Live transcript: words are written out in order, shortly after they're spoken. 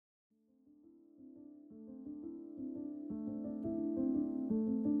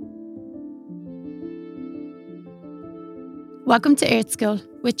Welcome to Earth School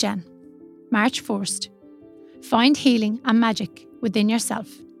with Jen. March 1st. Find healing and magic within yourself.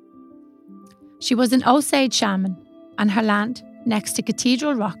 She was an Osage shaman, and her land, next to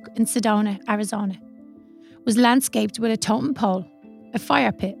Cathedral Rock in Sedona, Arizona, was landscaped with a totem pole, a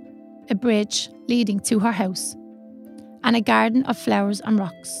fire pit, a bridge leading to her house, and a garden of flowers and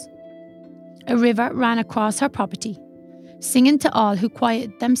rocks. A river ran across her property, singing to all who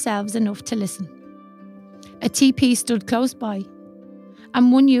quieted themselves enough to listen. A teepee stood close by,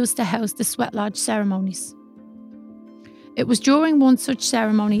 and one used to house the sweat lodge ceremonies. It was during one such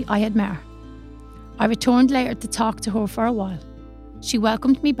ceremony I had met her. I returned later to talk to her for a while. She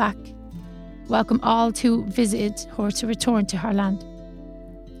welcomed me back, welcomed all who visited her to return to her land.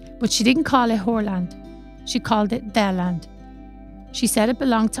 But she didn't call it her land, she called it their land. She said it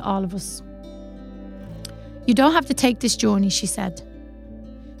belonged to all of us. You don't have to take this journey, she said.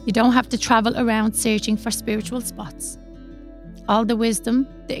 You don't have to travel around searching for spiritual spots. All the wisdom,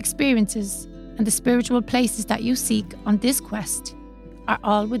 the experiences, and the spiritual places that you seek on this quest are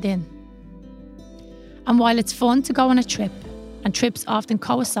all within. And while it's fun to go on a trip, and trips often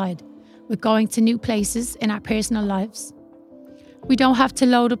coincide with going to new places in our personal lives, we don't have to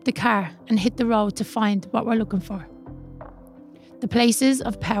load up the car and hit the road to find what we're looking for. The places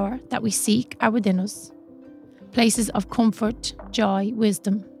of power that we seek are within us. Places of comfort, joy,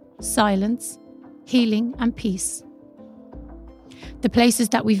 wisdom, silence, healing, and peace. The places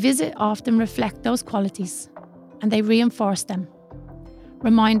that we visit often reflect those qualities, and they reinforce them,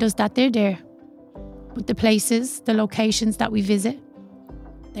 remind us that they're there. But the places, the locations that we visit,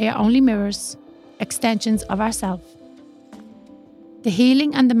 they are only mirrors, extensions of ourselves. The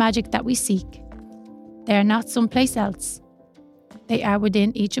healing and the magic that we seek, they are not someplace else. They are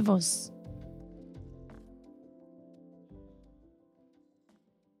within each of us.